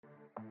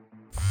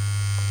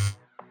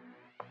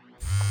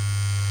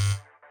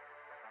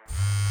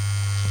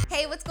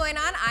Hey, what's going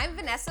on? I'm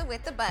Vanessa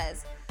with The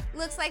Buzz.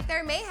 Looks like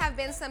there may have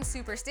been some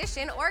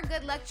superstition or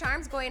good luck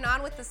charms going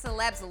on with the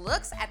celebs'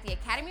 looks at the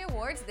Academy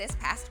Awards this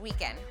past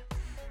weekend.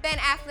 Ben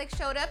Affleck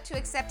showed up to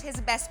accept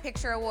his Best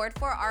Picture award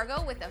for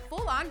Argo with a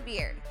full-on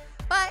beard.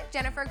 But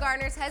Jennifer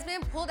Garner's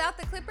husband pulled out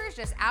the clippers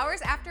just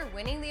hours after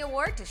winning the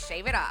award to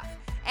shave it off.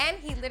 And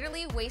he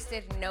literally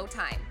wasted no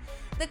time.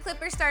 The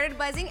clippers started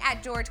buzzing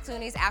at George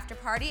Clooney's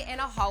Afterparty in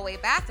a hallway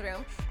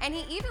bathroom, and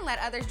he even let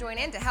others join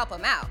in to help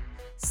him out.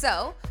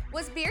 So,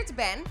 was Beard's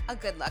Ben a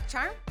good luck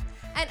charm?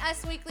 An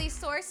Us Weekly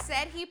source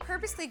said he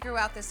purposely grew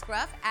out the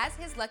scruff as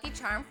his lucky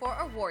charm for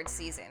award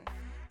season.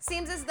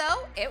 Seems as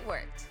though it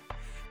worked.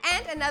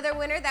 And another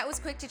winner that was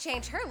quick to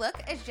change her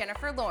look is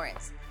Jennifer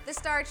Lawrence. The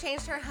star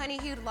changed her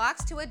honey-hued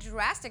locks to a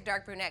drastic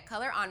dark brunette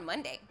color on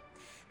Monday.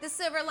 The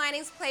Silver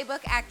Linings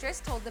Playbook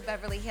actress told the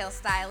Beverly Hills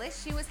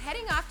stylist she was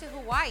heading off to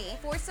Hawaii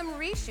for some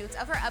reshoots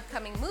of her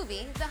upcoming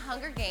movie, The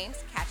Hunger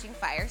Games: Catching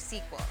Fire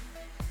sequel.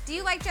 Do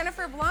you like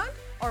Jennifer blonde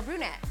or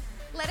brunette?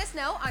 Let us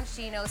know on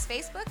She Knows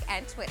Facebook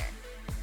and Twitter.